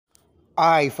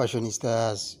Hi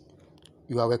fashionistas,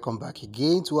 you are welcome back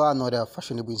again to another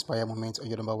fashionable inspire moment on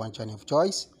your number one channel of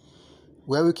choice,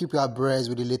 where we keep you abreast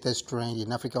with the latest trend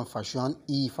in African fashion,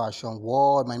 e-fashion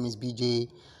world. My name is BJ.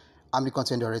 I'm the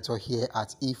content director here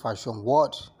at e-fashion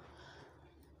world.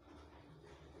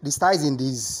 The styles in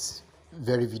this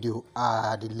very video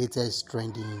are the latest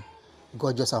trending,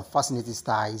 gorgeous and fascinating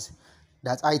styles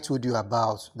that I told you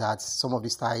about, that some of the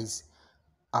styles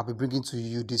I'll be bringing to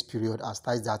you this period are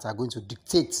styles that are going to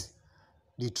dictate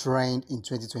the trend in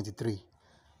 2023.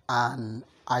 And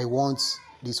I want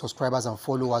the subscribers and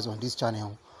followers on this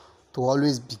channel to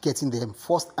always be getting them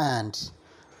first hand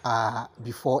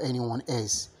before anyone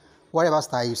else. Whatever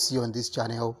style you see on this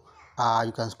channel,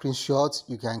 you can screenshot,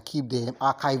 you can keep them,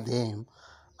 archive them.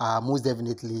 Most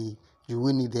definitely you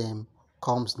will need them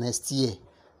comes next year.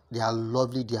 They are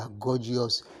lovely, they are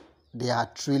gorgeous, they are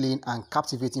thrilling and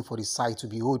captivating for the sight to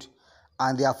behold,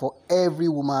 and they are for every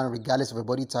woman regardless of her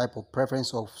body type or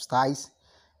preference of styles.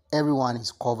 Everyone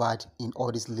is covered in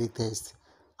all these latest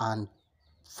and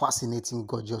fascinating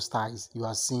gorgeous styles you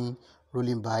are seeing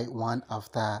rolling by one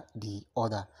after the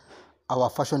other. Our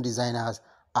fashion designers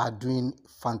are doing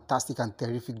fantastic and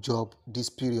terrific job this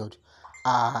period.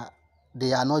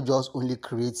 They are not just only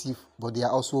creative, but they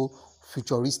are also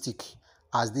futuristic,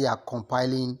 as they are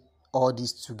compiling all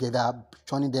this together,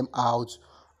 churning them out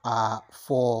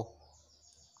for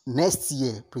next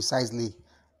year precisely.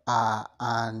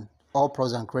 And all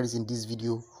pros and credits in this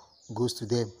video goes to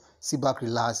them. Sit back,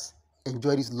 relax,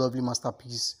 enjoy this lovely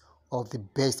masterpiece of the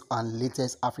best and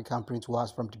latest African print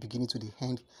wares from the beginning to the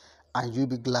end, and you'll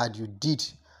be glad you did.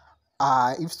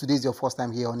 If today is your first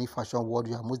time here on e-fashion world,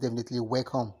 you are most definitely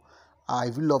welcome.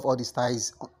 If you love all the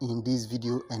styles in this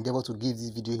video, endeavor to give this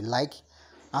video a like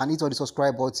and hit on the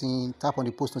subscribe button, tap on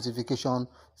the post notification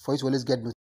for you to always get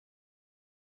notified